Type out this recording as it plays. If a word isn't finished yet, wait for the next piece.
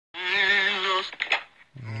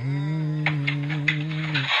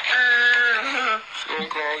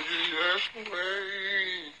Yeshua.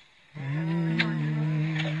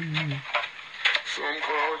 Some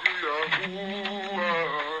call you Yahuwah.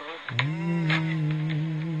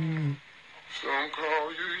 Some call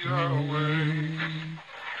you Yahweh.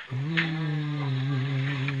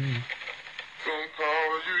 Some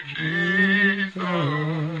call you Jesus.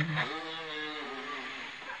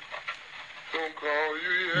 Some call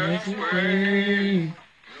you Yahweh.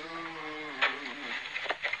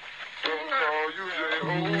 Some call you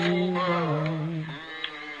Jehovah.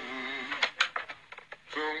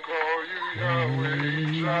 Some call you Yahweh,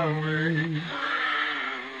 Yahweh.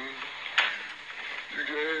 You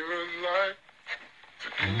gave us life to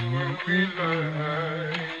do what we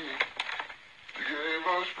like. You gave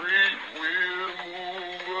us free will to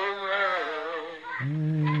move around.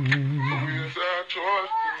 So it's our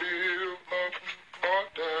choice to live up or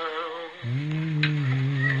down.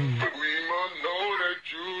 But we must know that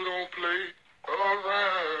you don't play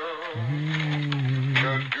around.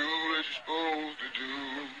 Gotta do what you're supposed to do.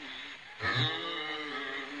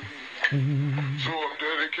 So I'm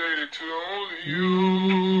dedicated to only you.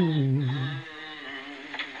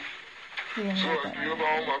 So I give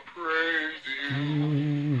all my praise to you.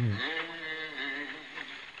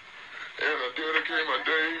 And I dedicate my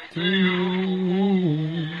days to you.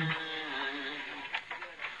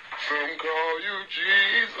 Some call you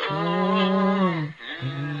Jesus.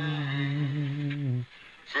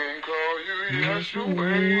 Some call you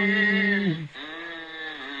Yeshua.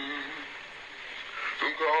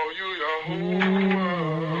 Some call you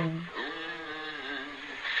Yahuwah.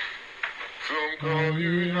 Some call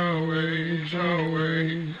you Yahweh, Yahweh.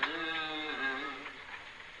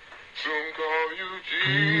 Some call you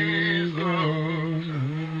Jesus.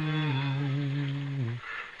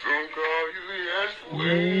 Some call you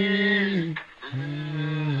Yeshua.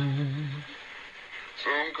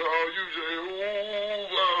 Some call you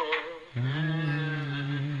Jehovah.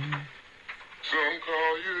 Some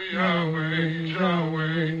call you Yahweh,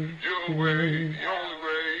 Yahweh, Yahweh, Yahweh.